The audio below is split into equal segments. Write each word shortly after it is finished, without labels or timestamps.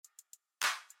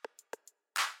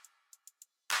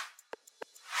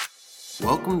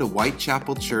Welcome to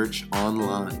Whitechapel Church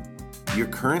Online. You're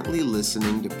currently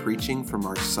listening to preaching from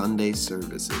our Sunday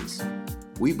services.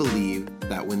 We believe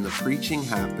that when the preaching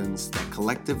happens, that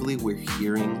collectively we're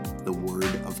hearing the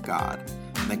Word of God,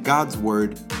 and that God's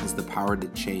Word has the power to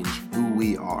change who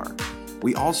we are.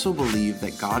 We also believe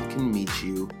that God can meet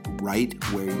you right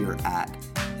where you're at,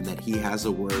 and that He has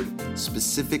a word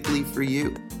specifically for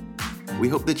you. We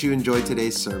hope that you enjoyed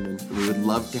today's sermon, and we would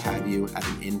love to have you at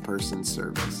an in-person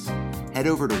service. Head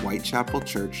over to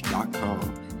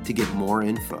whitechapelchurch.com to get more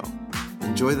info.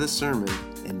 Enjoy the sermon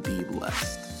and be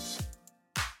blessed.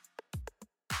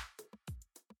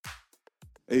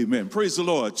 Amen. Praise the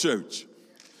Lord, church.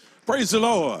 Praise the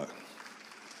Lord.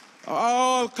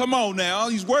 Oh, come on now.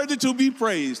 He's worthy to be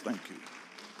praised. Thank you.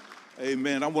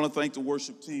 Amen. I want to thank the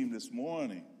worship team this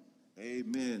morning.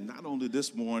 Amen. Not only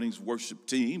this morning's worship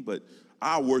team, but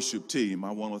our worship team.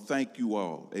 I want to thank you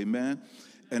all. Amen.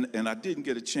 And I didn't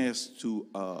get a chance to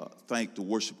thank the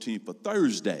worship team for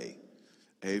Thursday.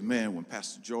 Amen. When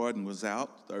Pastor Jordan was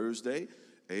out Thursday.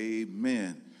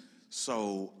 Amen.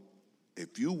 So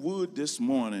if you would this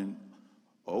morning,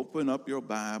 open up your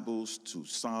Bibles to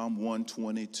Psalm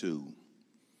 122.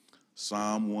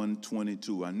 Psalm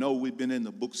 122. I know we've been in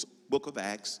the book of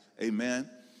Acts. Amen.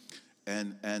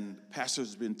 And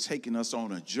Pastor's been taking us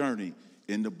on a journey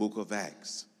in the book of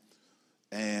Acts.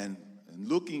 And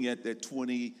looking at that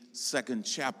 22nd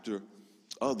chapter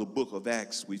of the book of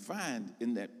Acts, we find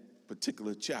in that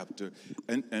particular chapter,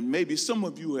 and maybe some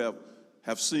of you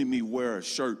have seen me wear a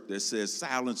shirt that says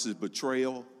silence is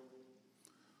betrayal.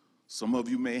 Some of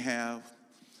you may have.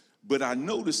 But I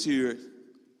notice here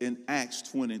in Acts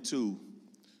 22,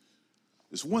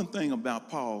 there's one thing about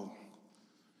Paul,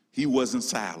 he wasn't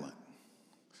silent.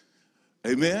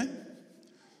 Amen?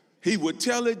 He would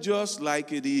tell it just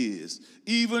like it is,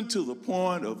 even to the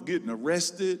point of getting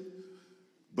arrested,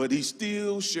 but he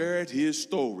still shared his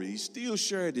story. He still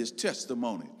shared his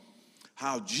testimony,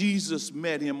 how Jesus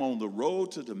met him on the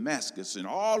road to Damascus and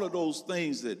all of those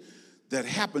things that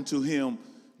happened to him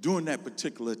during that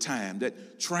particular time,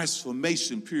 that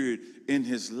transformation period in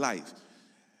his life.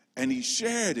 And he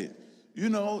shared it,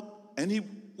 and he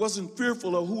wasn't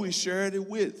fearful of who he shared it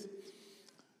with.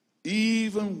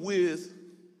 Even with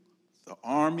the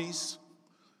armies,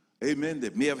 amen,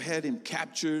 that may have had him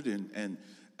captured and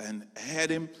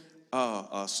had him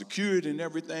secured and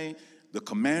everything, the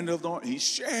commander of the army, he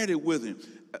shared it with him.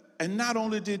 And not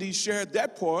only did he share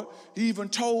that part, he even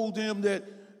told them that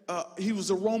he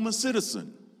was a Roman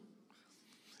citizen.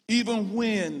 Even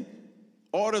when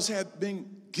orders had been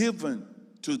given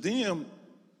to them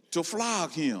to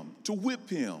flog him, to whip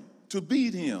him, to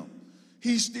beat him,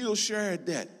 he still shared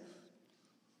that.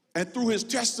 And through his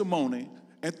testimony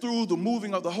and through the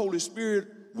moving of the Holy Spirit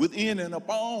within and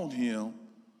upon him,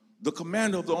 the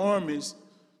commander of the armies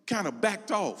kind of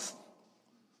backed off.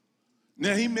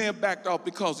 Now, he may have backed off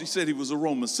because he said he was a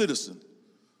Roman citizen.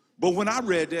 But when I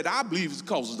read that, I believe it's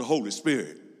because of the Holy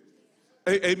Spirit.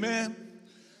 Amen?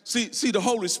 See, the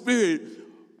Holy Spirit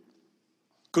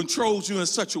controls you in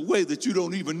such a way that you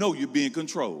don't even know you're being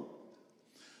controlled.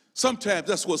 Sometimes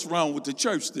that's what's wrong with the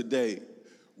church today.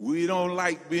 We don't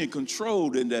like being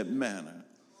controlled in that manner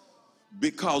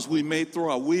because we may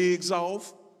throw our wigs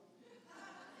off.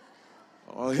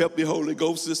 Oh, help me, Holy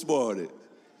Ghost, this morning.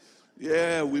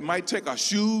 Yeah, we might take our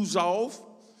shoes off.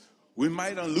 We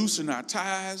might unloosen our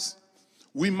ties.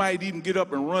 We might even get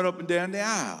up and run up and down the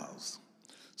aisles,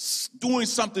 doing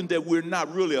something that we're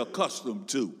not really accustomed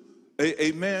to.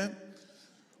 Amen?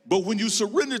 But when you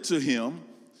surrender to Him,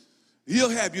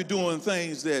 He'll have you doing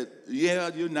things that,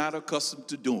 you're not accustomed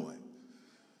to doing.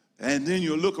 And then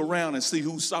you'll look around and see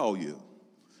who saw you.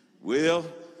 Well,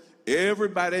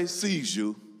 everybody sees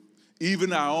you,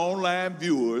 even our online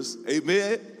viewers.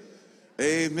 Amen?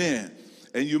 Amen.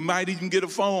 And you might even get a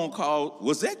phone call.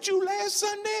 Was that you last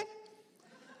Sunday?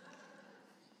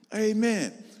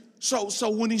 Amen. So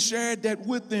when he shared that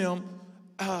with them,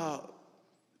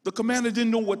 the commander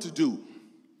didn't know what to do.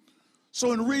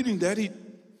 So in reading that,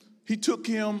 he took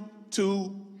him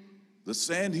to the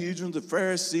Sanhedrin, the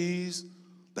Pharisees,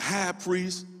 the high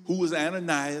priest, who was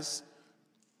Ananias,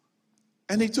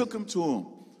 and he took him to him.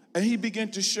 And he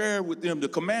began to share with them, the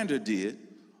commander did,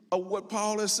 of what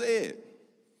Paul had said,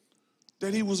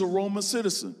 that he was a Roman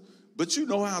citizen. But you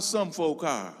know how some folk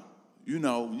are.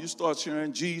 When you start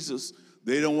sharing Jesus,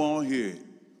 they don't want to hear it.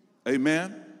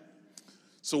 Amen?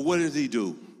 So what did he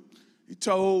do? He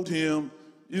told him,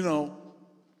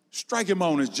 strike him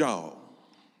on his jaw.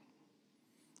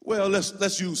 Well,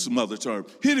 let's use some other term.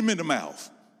 Hit him in the mouth.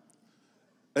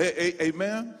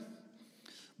 Amen?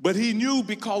 But he knew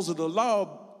because of the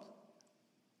law,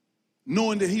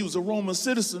 knowing that he was a Roman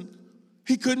citizen,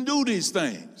 he couldn't do these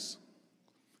things.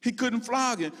 He couldn't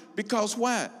flog him because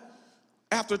why?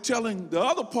 After telling the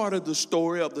other part of the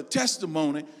story of the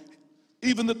testimony,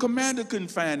 even the commander couldn't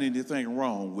find anything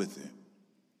wrong with him.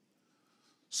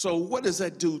 So what does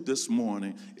that do this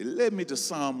morning? It led me to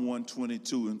Psalm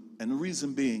 122, and the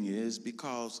reason being is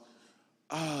because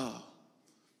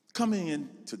coming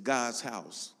into God's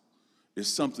house is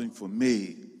something for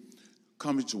me.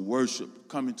 Coming to worship,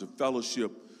 coming to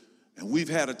fellowship, and we've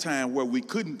had a time where we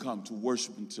couldn't come to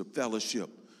worship and to fellowship.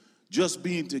 Just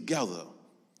being together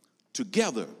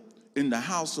in the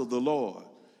house of the Lord,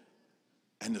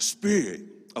 and the Spirit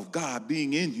of God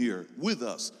being in here with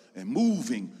us and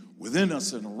moving within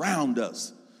us and around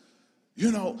us.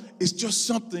 You know, it's just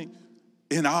something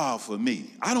in awe for me.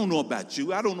 I don't know about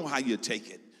you. I don't know how you take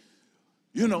it.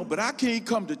 You know, but I can't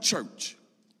come to church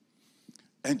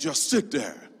and just sit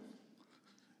there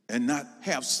and not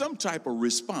have some type of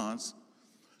response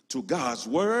to God's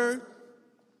word,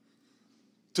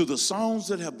 to the songs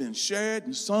that have been shared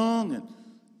and sung, and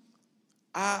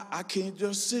I can't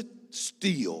just sit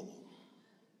still.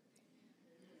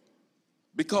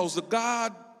 Because the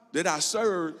God that I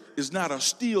serve is not a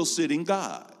still-sitting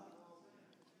God.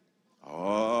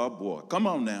 Oh, boy, come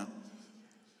on now.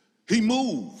 He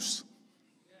moves.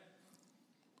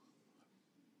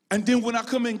 And then when I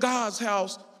come in God's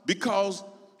house, because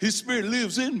his Spirit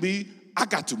lives in me, I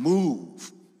got to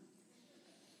move.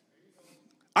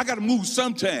 I got to move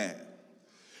sometime.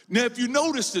 Now, if you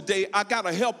notice today, I got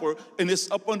a helper, and it's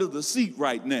up under the seat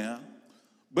right now,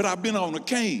 but I've been on a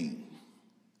cane.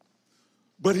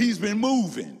 But he's been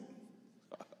moving.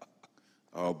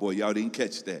 Oh, boy, y'all didn't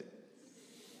catch that.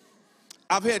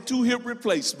 I've had 2 hip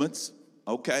replacements,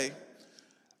 okay?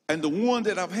 And the one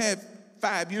that I've had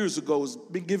 5 years ago has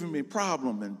been giving me a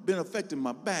problem and been affecting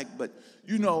my back. But,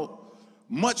 you know,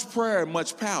 much prayer,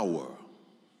 much power.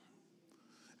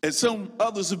 And some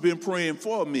others have been praying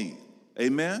for me.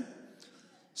 Amen?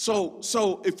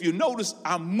 So if you notice,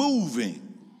 I'm moving.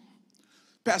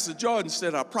 Pastor Jordan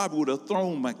said I probably would have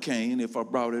thrown my cane if I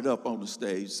brought it up on the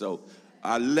stage. So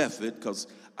I left it because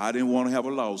I didn't want to have a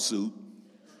lawsuit.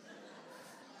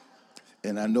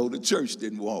 And I know the church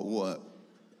didn't want one.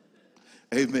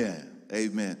 Amen.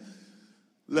 Amen.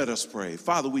 Let us pray.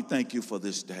 Father, we thank you for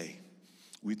this day.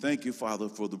 We thank you, Father,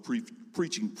 for the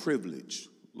preaching privilege,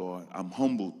 Lord. I'm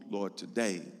humbled, Lord,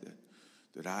 today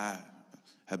that I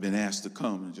have been asked to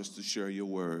come and just to share your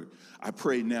word. I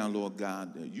pray now, Lord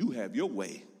God, that you have your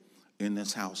way in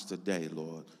this house today,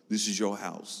 Lord. This is your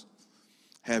house.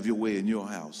 Have your way in your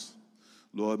house.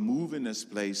 Lord, move in this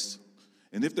place.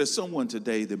 And if there's someone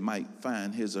today that might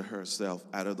find his or herself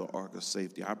out of the ark of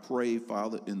safety, I pray,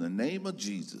 Father, in the name of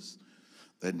Jesus,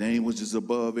 that name which is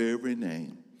above every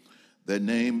name, that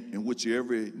name in which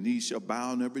every knee shall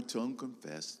bow and every tongue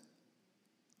confess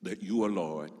that you are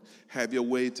Lord. Have your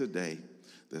way today,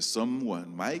 that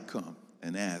someone might come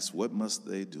and ask, what must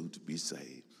they do to be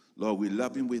saved? Lord, we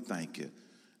love you and we thank you.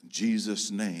 In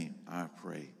Jesus' name I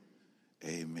pray.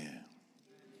 Amen.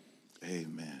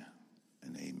 Amen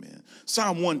and amen.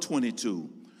 Psalm 122.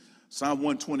 Psalm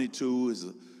 122 is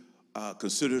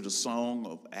considered a song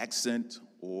of accent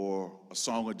or a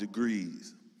song of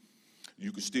degrees.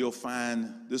 You can still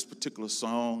find this particular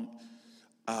song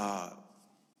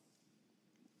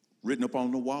written up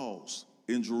on the walls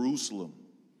in Jerusalem.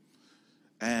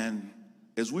 And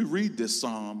as we read this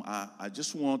psalm, I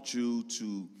just want you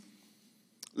to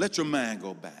let your mind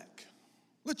go back.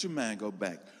 Let your mind go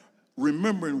back.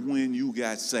 Remembering when you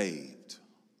got saved.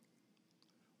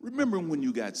 Remembering when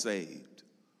you got saved.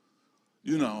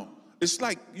 You know, it's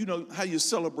like, you know, how you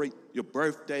celebrate your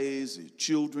birthdays, your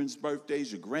children's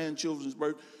birthdays, your grandchildren's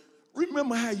birthdays.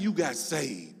 Remember how you got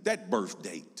saved, that birth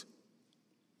date.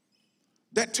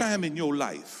 That time in your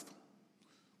life.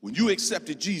 When you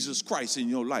accepted Jesus Christ in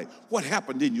your life, what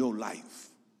happened in your life?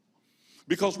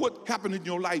 Because what happened in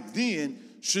your life then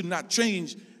should not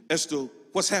change as to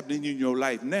what's happening in your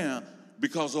life now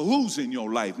because of who's in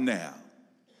your life now.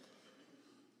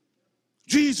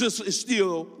 Jesus is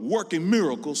still working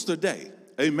miracles today.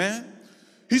 Amen?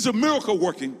 He's a miracle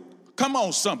working. Come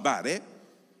on, somebody.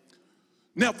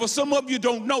 Now, for some of you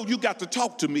don't know, you got to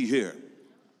talk to me here.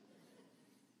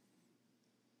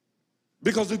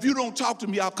 Because if you don't talk to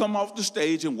me, I'll come off the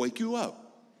stage and wake you up.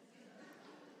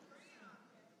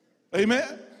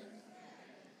 Amen?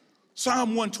 Psalm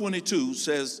 122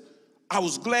 says, I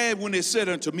was glad when they said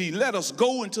unto me, let us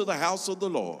go into the house of the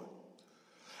Lord.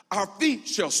 Our feet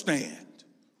shall stand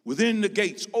within the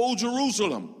gates. O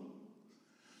Jerusalem.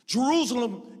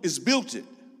 Jerusalem is built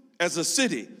as a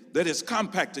city that is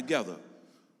compact together.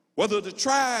 Whether the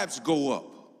tribes go up,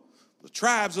 the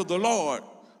tribes of the Lord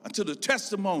unto the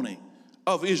testimony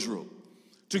of Israel,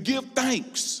 to give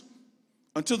thanks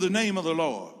unto the name of the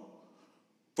Lord.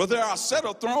 For there are set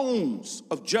of thrones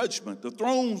of judgment, the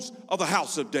thrones of the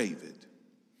house of David.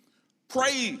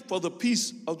 Pray for the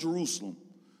peace of Jerusalem.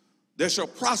 There shall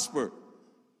prosper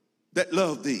that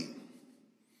love thee.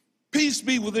 Peace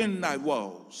be within thy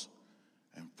walls,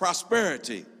 and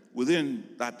prosperity within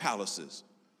thy palaces.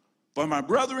 For my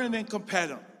brethren and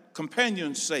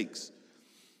companions' sakes,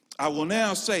 I will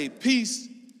now say, peace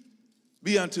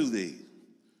be unto thee.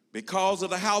 Because of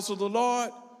the house of the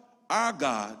Lord, our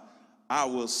God, I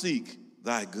will seek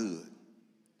thy good.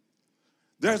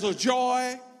 There's a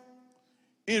joy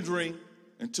entering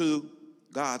into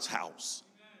God's house.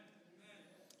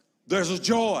 There's a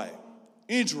joy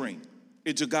entering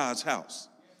into God's house.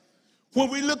 When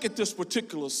we look at this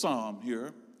particular psalm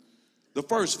here, the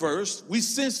first verse, we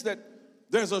sense that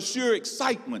there's a sure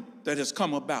excitement that has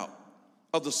come about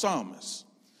of the psalmist.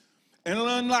 And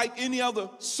unlike any other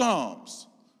psalms,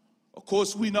 of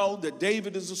course, we know that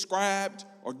David is ascribed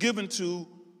or given to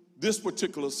this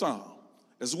particular psalm,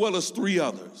 as well as 3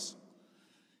 others.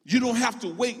 You don't have to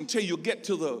wait until you get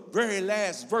to the very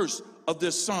last verse of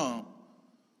this psalm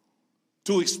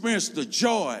to experience the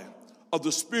joy of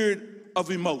the spirit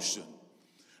of emotion.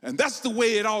 And that's the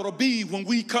way it ought to be when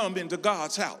we come into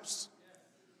God's house.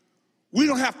 We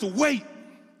don't have to wait,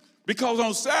 because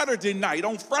on Saturday night,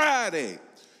 on Friday,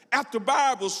 after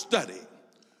Bible study,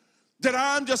 that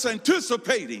I'm just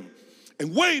anticipating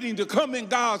and waiting to come in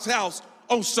God's house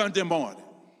on Sunday morning.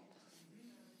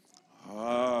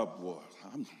 Oh, boy,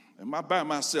 am I by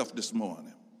myself this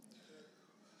morning?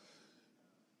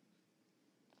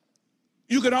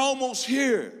 You can almost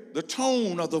hear the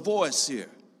tone of the voice here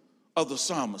of the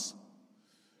psalmist,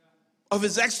 of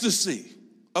his ecstasy,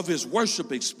 of his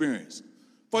worship experience.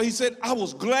 For he said, I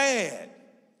was glad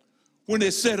when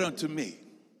they said unto me,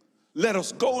 let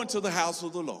us go into the house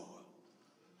of the Lord.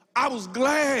 I was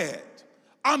glad.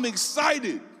 I'm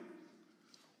excited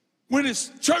when it's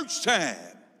church time,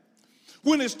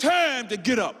 when it's time to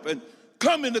get up and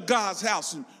come into God's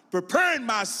house and preparing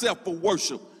myself for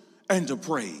worship and to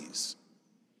praise.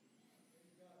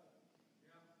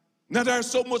 Now, there's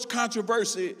so much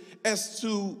controversy as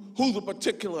to who the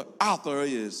particular author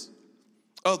is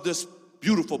of this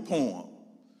beautiful poem.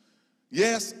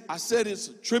 Yes, I said it's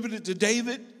attributed to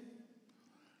David,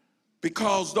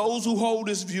 because those who hold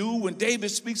this view, when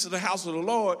David speaks of the house of the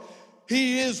Lord,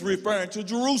 he is referring to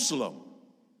Jerusalem.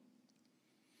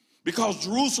 Because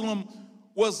Jerusalem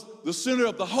was the center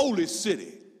of the holy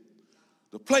city,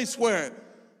 the place where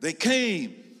they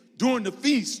came during the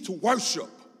feast to worship.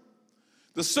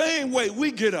 The same way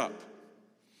we get up,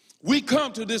 we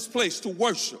come to this place to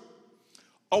worship,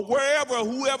 or wherever,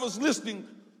 whoever's listening,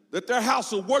 that their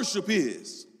house of worship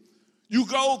is. You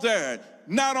go there,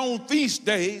 not on feast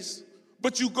days,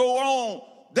 but you go on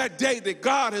that day that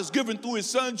God has given through his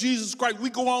son, Jesus Christ. We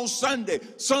go on Sunday.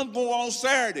 Some go on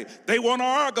Saturday. They want to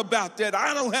argue about that.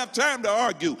 I don't have time to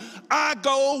argue. I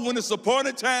go when it's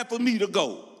appointed time for me to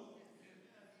go.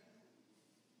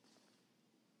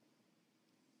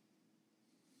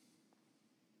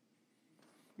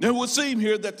 Now, it would seem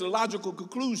here that the logical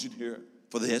conclusion here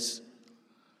for this,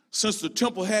 since the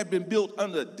temple had been built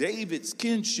under David's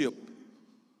kingship,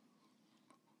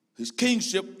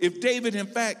 if David, in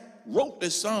fact, wrote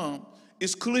this psalm,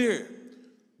 it's clear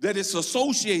that it's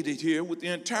associated here with the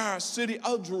entire city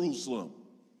of Jerusalem,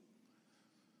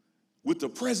 with the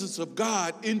presence of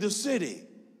God in the city.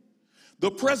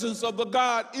 The presence of the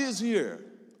God is here.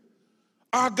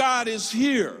 Our God is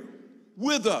here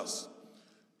with us.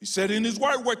 He said in his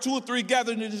word, where 2 or 3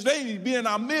 gathered in his name, he'd be in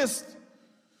our midst.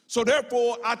 So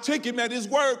therefore, I take him at his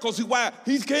word, because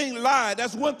he can't lie.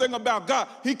 That's one thing about God.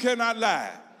 He cannot lie.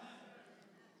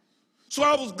 So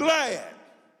I was glad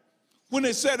when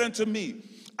they said unto me,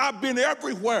 I've been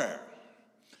everywhere.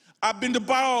 I've been to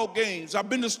ball games. I've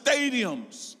been to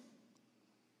stadiums.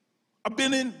 I've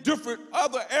been in different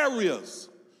other areas.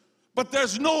 But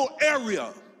there's no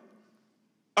area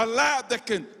alive that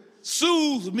can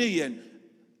soothe me and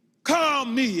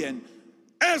calm me and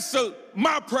answer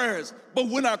my prayers. But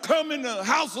when I come in the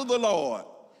house of the Lord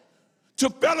to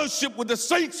fellowship with the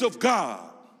saints of God,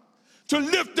 to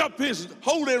lift up his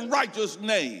holy and righteous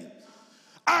name,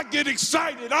 I get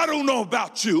excited. I don't know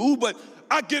about you, but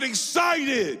I get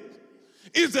excited.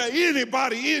 Is there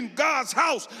anybody in God's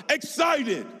house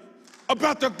excited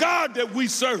about the God that we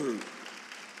serve?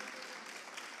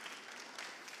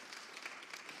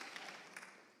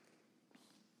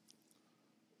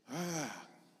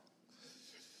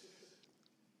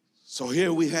 So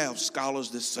here we have scholars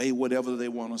that say whatever they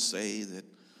want to say, that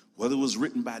whether it was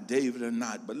written by David or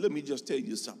not. But let me just tell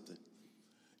you something.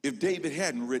 If David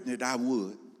hadn't written it, I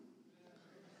would.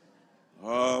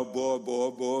 Oh,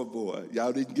 boy.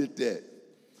 Y'all didn't get that.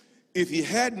 If he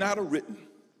had not written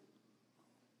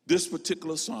this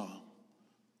particular psalm,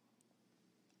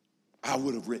 I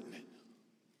would have written it.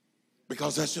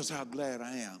 Because that's just how glad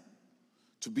I am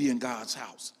to be in God's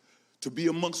house, to be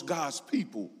amongst God's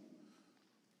people,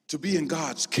 to be in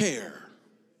God's care.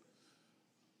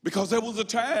 Because there was a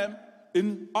time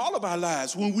in all of our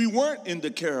lives when we weren't in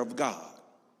the care of God.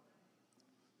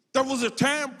 There was a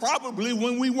time probably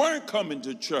when we weren't coming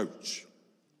to church.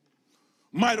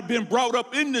 Might have been brought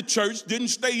up in the church, didn't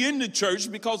stay in the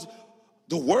church because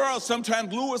the world sometimes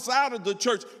blew us out of the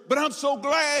church. But I'm so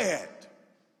glad.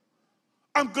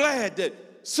 I'm glad that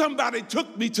somebody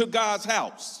took me to God's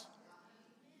house.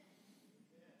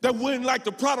 That when, like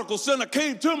the prodigal son, I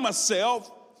came to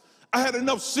myself, I had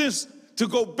enough sense to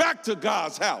go back to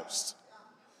God's house.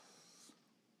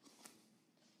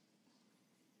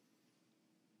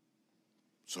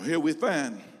 So here we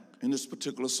find in this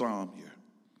particular psalm here,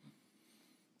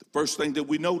 the first thing that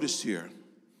we notice here,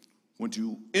 when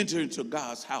you enter into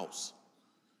God's house,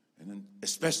 and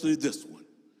especially this one,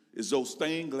 is those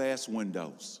stained glass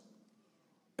windows.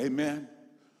 Amen.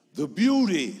 The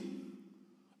beauty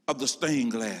of the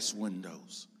stained glass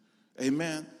windows.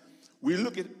 Amen. We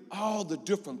look at all the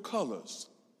different colors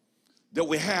that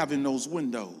we have in those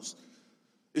windows.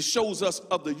 It shows us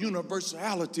of the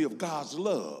universality of God's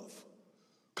love.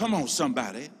 Come on,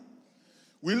 somebody.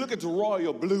 We look at the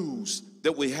royal blues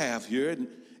that we have here, and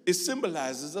it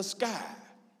symbolizes a sky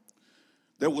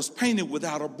that was painted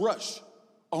without a brush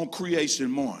on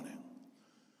creation morning.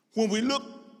 When we look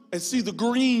and see the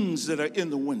greens that are in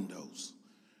the windows,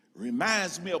 it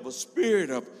reminds me of a spirit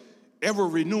of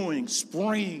ever-renewing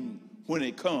spring when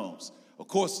it comes. Of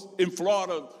course, in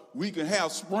Florida, we can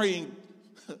have spring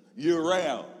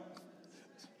year-round,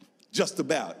 just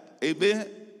about. Amen?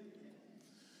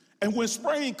 And when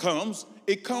spring comes,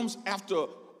 it comes after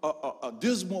a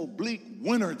dismal, bleak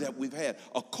winter that we've had,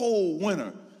 a cold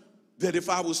winter that if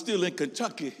I was still in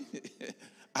Kentucky,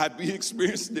 I'd be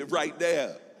experiencing it right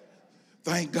there.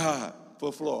 Thank God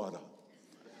for Florida.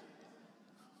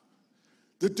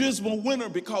 The dismal winter,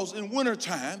 because in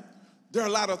wintertime, there are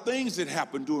a lot of things that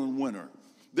happen during winter.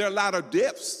 There are a lot of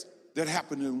deaths that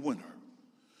happen in winter.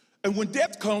 And when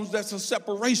death comes, that's a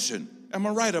separation. Am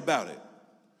I right about it?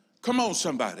 Come on,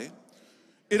 somebody.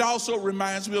 It also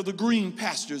reminds me of the green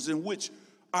pastures in which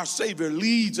our Savior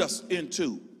leads us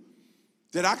into,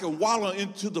 that I can wallow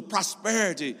into the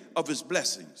prosperity of his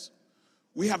blessings.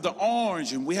 We have the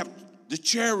orange and we have the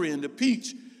cherry and the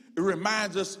peach. It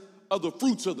reminds us of the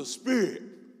fruits of the Spirit,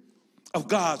 of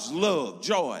God's love,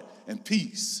 joy, and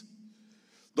peace.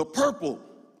 The purple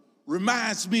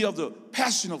reminds me of the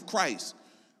passion of Christ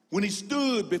when he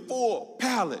stood before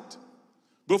Pilate,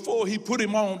 before he put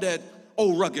him on that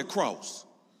old rugged cross.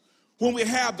 When we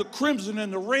have the crimson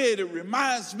and the red, it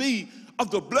reminds me of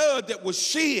the blood that was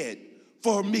shed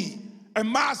for me and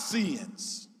my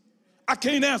sins. I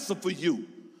can't answer for you,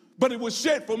 but it was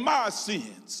shed for my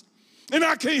sins. And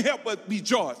I can't help but be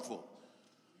joyful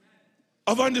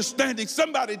of understanding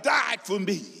somebody died for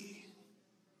me.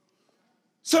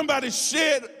 Somebody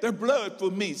shed their blood for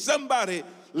me. Somebody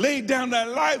laid down their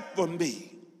life for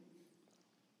me.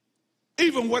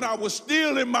 Even when I was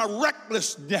still in my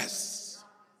recklessness.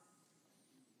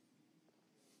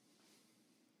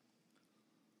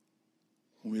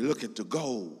 When we look at the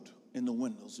gold in the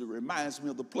windows, it reminds me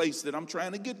of the place that I'm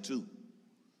trying to get to,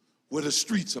 where the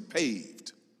streets are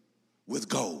paved with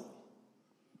gold.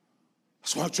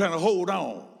 That's why I'm trying to hold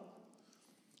on.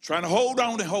 Trying to hold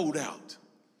on and hold out.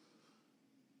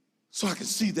 So I can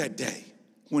see that day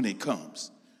when it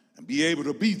comes and be able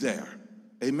to be there.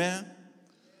 Amen?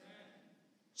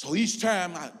 So each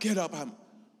time I get up,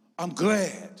 I'm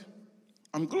glad.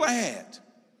 I'm glad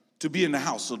to be in the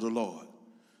house of the Lord.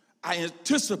 I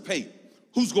anticipate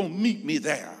who's going to meet me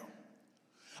there.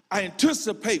 I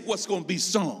anticipate what's going to be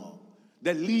sung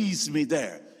that leads me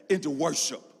there into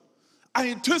worship.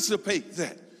 I anticipate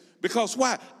that because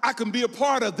why? I can be a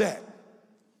part of that.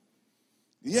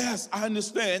 Yes, I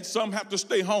understand some have to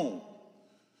stay home.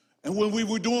 And when we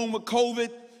were doing with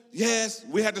COVID, yes,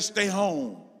 we had to stay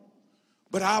home.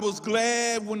 But I was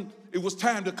glad when it was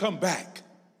time to come back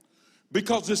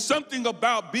because there's something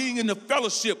about being in the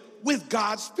fellowship with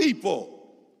God's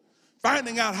people.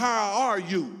 Finding out how are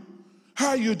you? How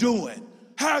are you doing?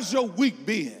 How's your week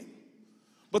been?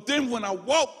 But then when I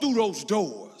walk through those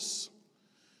doors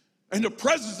and the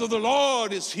presence of the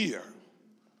Lord is here,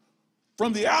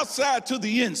 from the outside to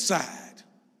the inside,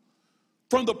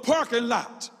 from the parking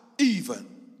lot even,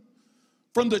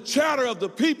 from the chatter of the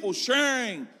people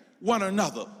sharing one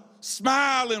another,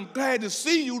 smiling, glad to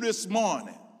see you this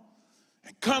morning,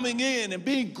 and coming in and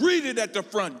being greeted at the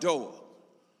front door.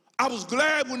 I was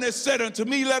glad when they said unto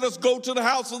me, let us go to the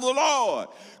house of the Lord,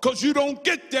 because you don't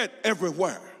get that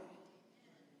everywhere.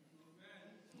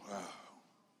 Wow.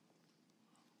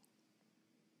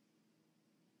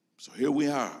 So here we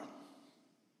are.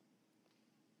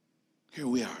 Here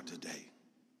we are today.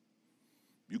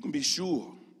 You can be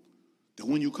sure that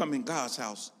when you come in God's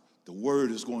house, the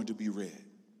word is going to be read.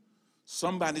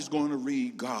 Somebody's going to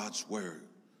read God's word.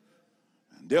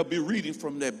 And they'll be reading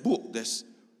from that book that's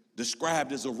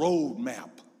described as a road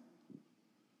map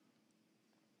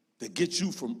that gets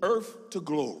you from earth to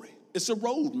glory. It's a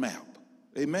road map.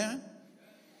 Amen?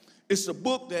 It's a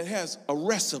book that has a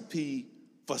recipe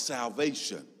for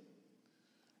salvation.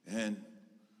 And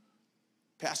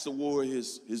Pastor wore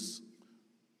his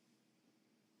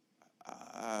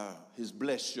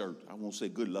blessed shirt. I won't say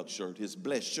good luck shirt, his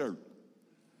blessed shirt.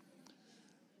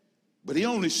 But he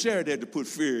only shared that to put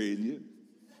fear in you,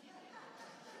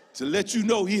 to let you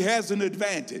know he has an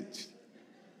advantage.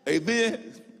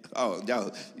 Amen? Oh,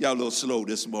 y'all a little slow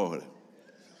this morning.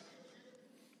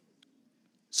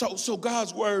 So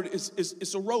God's word is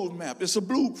a roadmap. It's a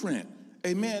blueprint,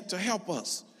 amen, to help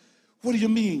us. What do you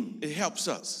mean it helps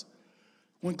us?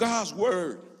 When God's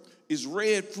word is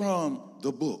read from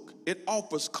the book, it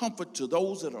offers comfort to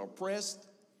those that are oppressed.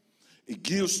 It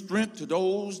gives strength to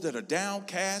those that are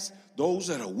downcast, those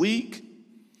that are weak.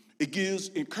 It gives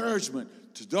encouragement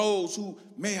to those who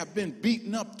may have been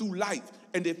beaten up through life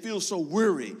and they feel so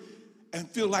weary and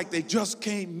feel like they just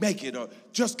can't make it or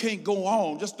just can't go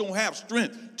on, just don't have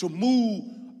strength to move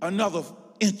another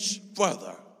inch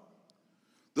further.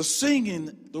 The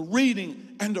singing, the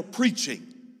reading, and the preaching.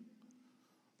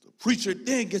 The preacher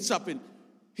then gets up and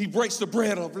he breaks the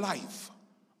bread of life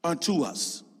unto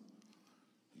us.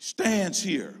 He stands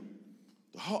here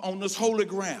on this holy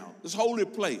ground, this holy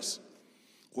place,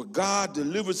 where God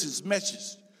delivers his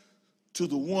message to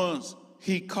the ones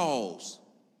he calls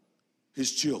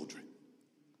his children.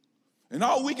 And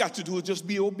all we got to do is just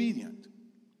be obedient.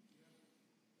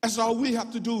 That's all we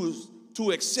have to do is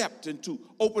to accept and to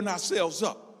open ourselves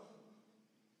up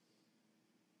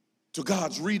to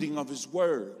God's reading of his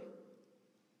word,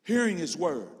 hearing his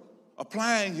word,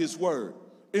 applying his word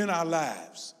in our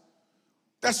lives.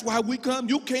 That's why we come.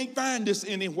 You can't find this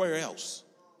anywhere else.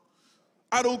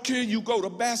 I don't care, you go to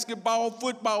basketball,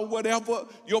 football, whatever,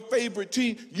 your favorite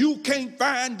team, you can't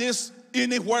find this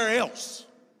anywhere else.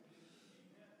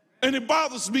 And it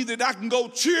bothers me that I can go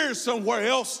cheer somewhere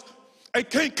else and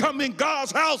can't come in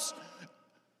God's house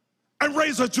and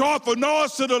raise a joyful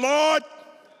noise to the Lord.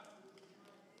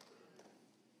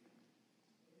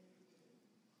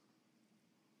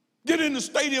 Get in the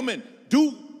stadium and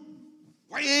do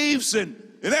waves and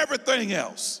everything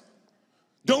else.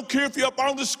 Don't care if you're up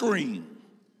on the screen.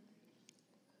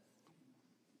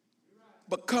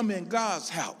 But come in God's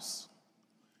house,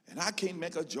 and I can't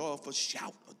make a joyful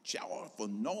shout, a joyful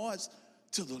noise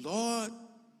to the Lord,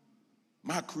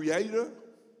 my Creator.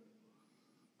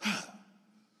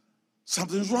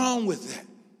 Something's wrong with that.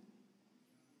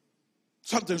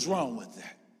 Something's wrong with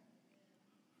that.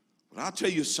 But I'll tell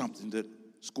you something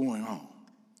that's going on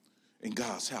in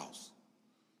God's house.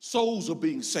 Souls are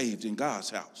being saved in God's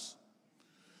house.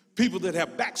 People that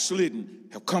have backslidden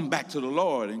have come back to the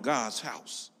Lord in God's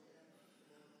house.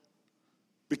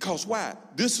 Because why?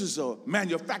 This is a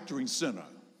manufacturing center,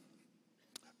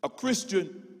 a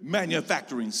Christian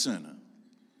manufacturing center.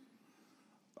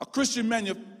 A Christian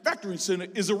manufacturing center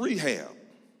is a rehab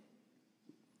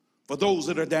for those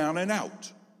that are down and out.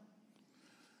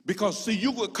 Because, see,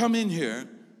 you would come in here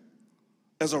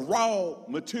as a raw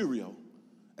material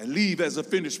and leave as a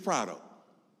finished product.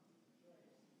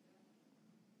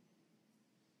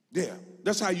 Yeah,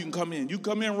 that's how you can come in. You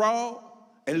come in raw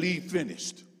and leave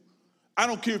finished. I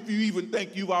don't care if you even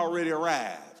think you've already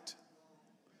arrived.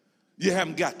 You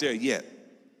haven't got there yet.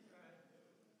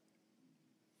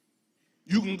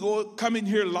 You can come in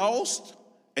here lost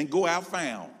and go out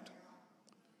found.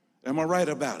 Am I right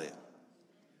about it?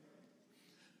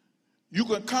 You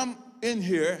can come in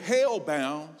here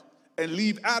hell-bound and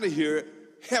leave out of here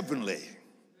heavenly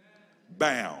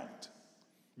bound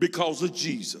because of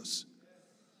Jesus.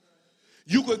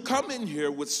 You could come in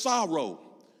here with sorrow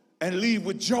and leave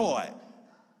with joy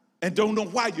and don't know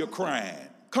why you're crying.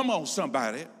 Come on,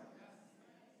 somebody.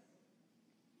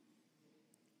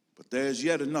 But there's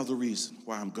yet another reason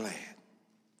why I'm glad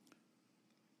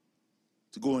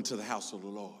to go into the house of the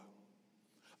Lord.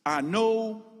 I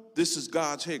know this is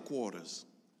God's headquarters.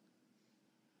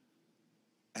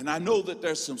 And I know that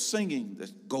there's some singing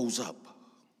that goes up.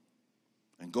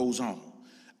 and goes on.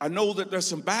 I know that there's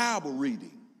some Bible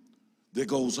reading that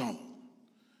goes on.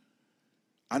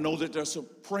 I know that there's some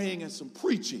praying and some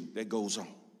preaching that goes on.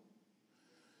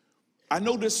 I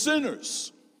know that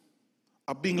sinners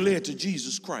are being led to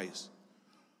Jesus Christ.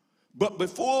 But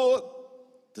before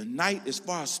the night is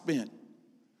far spent,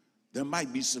 there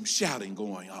might be some shouting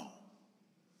going on.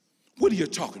 What are you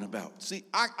talking about? See,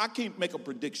 I can't make a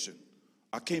prediction.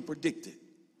 I can't predict it.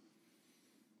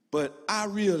 But I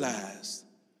realize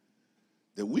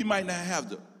that we might not have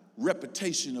the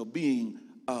reputation of being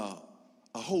a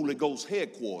Holy Ghost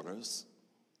headquarters,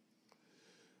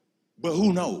 but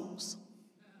who knows?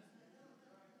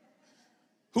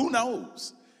 Who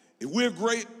knows? If we're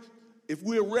great, if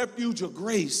we're a refuge of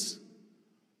grace,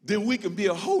 then we can be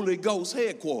a Holy Ghost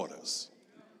headquarters.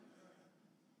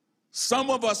 Some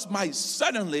of us might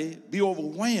suddenly be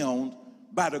overwhelmed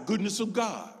by the goodness of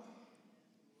God.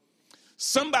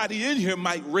 Somebody in here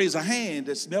might raise a hand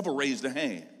that's never raised a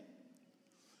hand.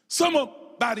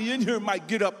 Somebody in here might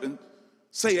get up and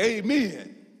say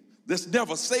amen that's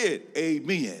never said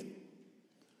amen.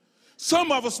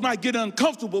 Some of us might get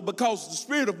uncomfortable because the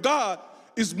Spirit of God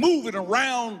is moving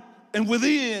around and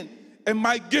within and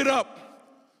might get up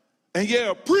and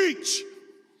preach.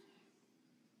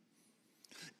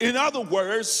 In other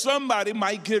words, somebody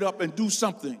might get up and do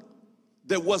something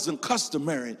that wasn't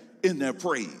customary in their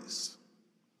praise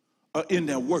or in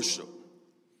their worship.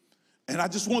 And I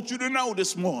just want you to know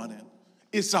this morning,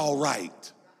 it's all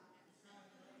right.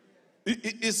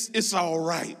 It's all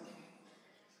right.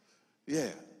 Yeah.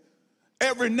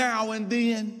 Every now and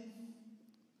then,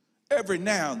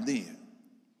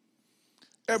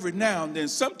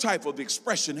 some type of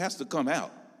expression has to come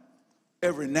out.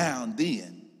 Every now and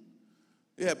then.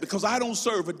 Yeah, because I don't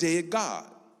serve a dead God.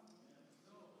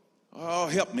 Oh,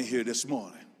 help me here this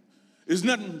morning. There's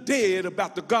nothing dead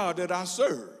about the God that I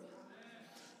serve.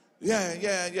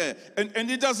 Yeah. And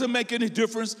it doesn't make any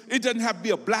difference. It doesn't have to be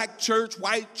a black church,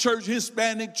 white church,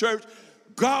 Hispanic church.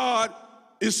 God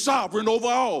is sovereign over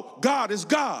all. God is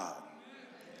God.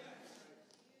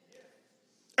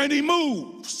 And he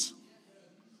moves.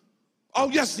 Oh,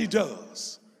 yes, he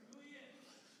does.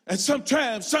 And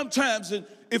sometimes,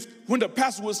 when the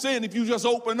pastor was saying, if you just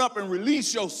open up and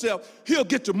release yourself, he'll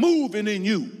get to moving in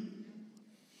you.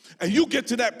 And you get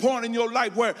to that point in your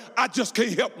life where I just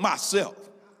can't help myself.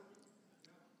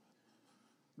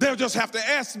 They'll just have to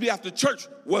ask me after church,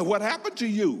 well, what happened to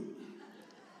you?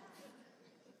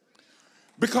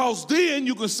 Because then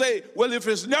you can say, well, if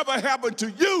it's never happened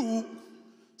to you,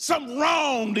 something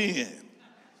wrong then.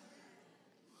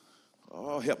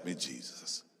 Oh, help me,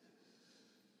 Jesus.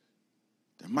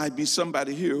 There might be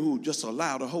somebody here who just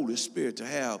allow the Holy Spirit to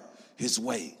have his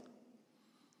way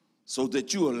so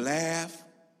that you will laugh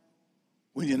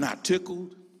when you're not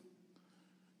tickled.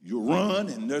 You run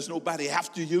and there's nobody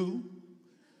after you.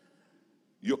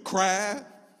 You'll cry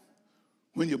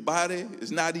when your body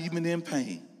is not even in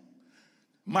pain.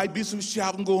 Might be some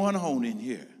shouting going on in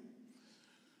here.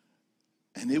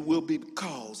 And it will be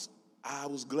because I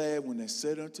was glad when they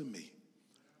said unto me,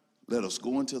 let us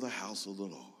go into the house of the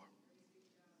Lord.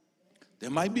 There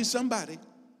might be somebody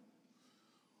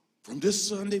from this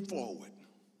Sunday forward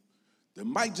that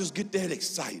might just get that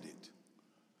excited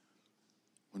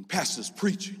when pastor's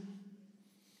preaching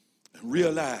and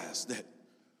realize that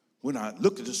when I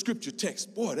look at the scripture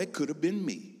text, boy, that could have been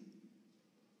me.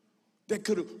 That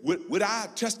could have, would I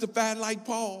testify like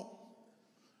Paul,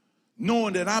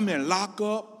 knowing that I'm in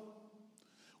lockup?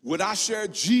 Would I share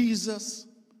Jesus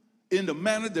in the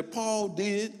manner that Paul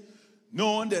did,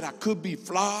 knowing that I could be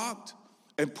flogged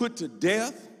and put to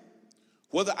death,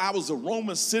 whether I was a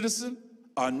Roman citizen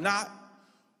or not,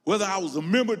 whether I was a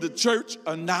member of the church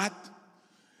or not?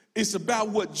 It's about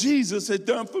what Jesus had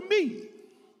done for me.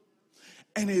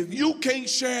 And if you can't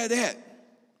share that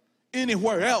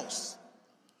anywhere else,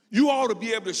 you ought to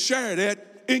be able to share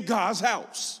that in God's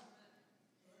house.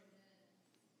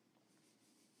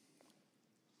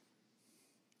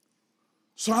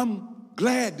 So I'm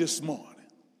glad this morning.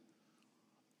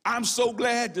 I'm so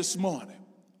glad this morning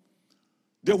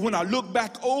that when I look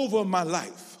back over my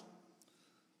life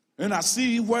and I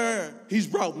see where he's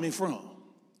brought me from,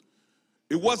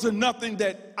 it wasn't nothing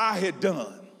that I had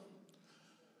done.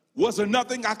 Wasn't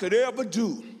nothing I could ever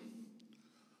do.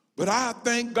 But I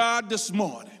thank God this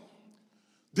morning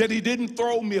that he didn't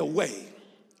throw me away.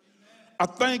 I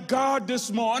thank God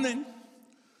this morning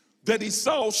that he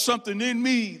saw something in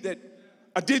me that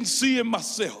I didn't see in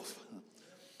myself.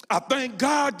 I thank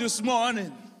God this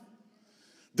morning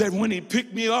that when he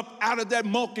picked me up out of that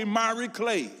mucky, miry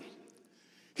clay,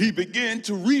 he began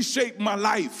to reshape my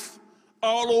life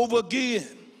all over again.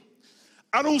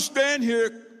 I don't stand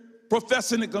here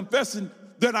professing and confessing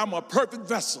that I'm a perfect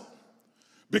vessel,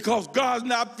 because God's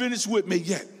not finished with me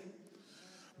yet.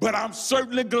 But I'm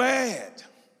certainly glad.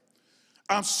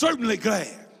 I'm sure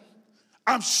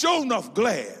enough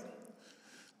glad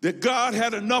that God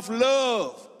had enough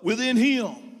love within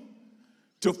him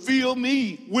to fill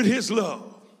me with his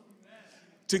love,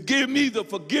 to give me the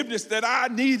forgiveness that I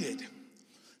needed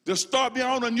to start me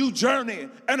on a new journey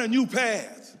and a new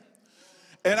path.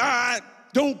 And I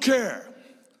don't care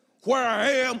where I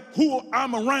am, who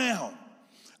I'm around.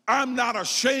 I'm not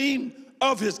ashamed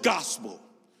of his gospel.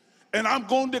 And I'm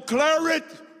going to declare it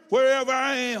wherever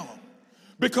I am.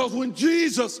 Because when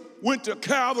Jesus went to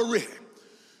Calvary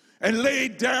and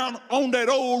laid down on that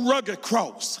old rugged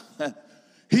cross,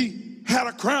 he had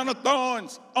a crown of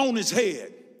thorns on his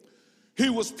head. He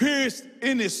was pierced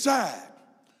in his side.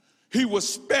 He was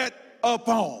spat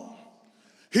upon.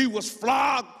 He was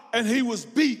flogged and he was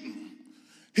beaten.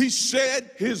 He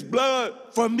shed his blood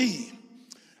for me.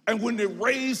 And when they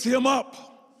raised him up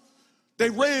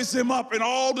and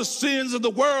all the sins of the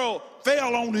world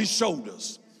fell on his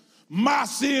shoulders. My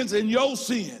sins and your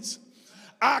sins.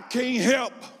 I can't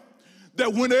help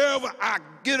that whenever I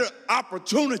get an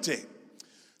opportunity,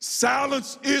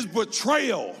 silence is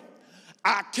betrayal.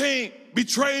 I can't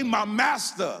betray my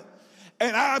master,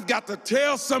 and I've got to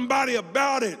tell somebody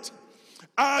about it.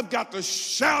 I've got to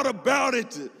shout about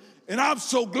it. And I'm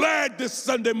so glad this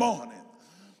Sunday morning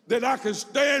that I can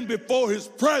stand before his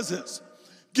presence,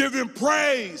 give him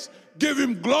praise, give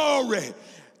him glory,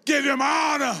 give him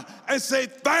honor, and say,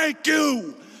 thank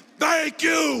you, thank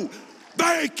you,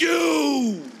 thank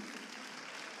you.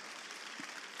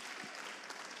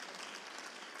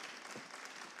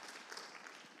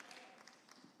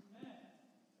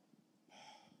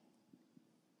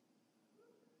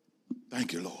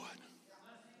 Thank you, Lord.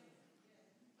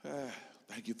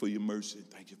 Thank you for your mercy.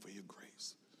 Thank you for your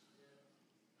grace.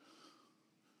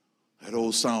 That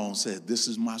old song said, this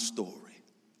is my story.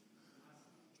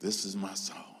 This is my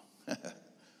song.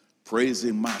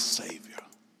 Praising my Savior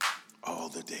all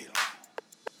the day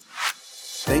long.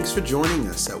 Thanks for joining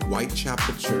us at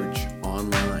Whitechapel Church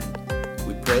Online.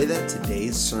 We pray that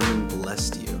today's sermon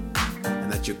blessed you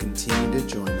and that you'll continue to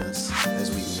join us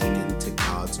as we lean into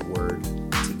God's Word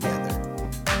together.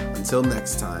 Until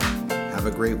next time, have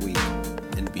a great week.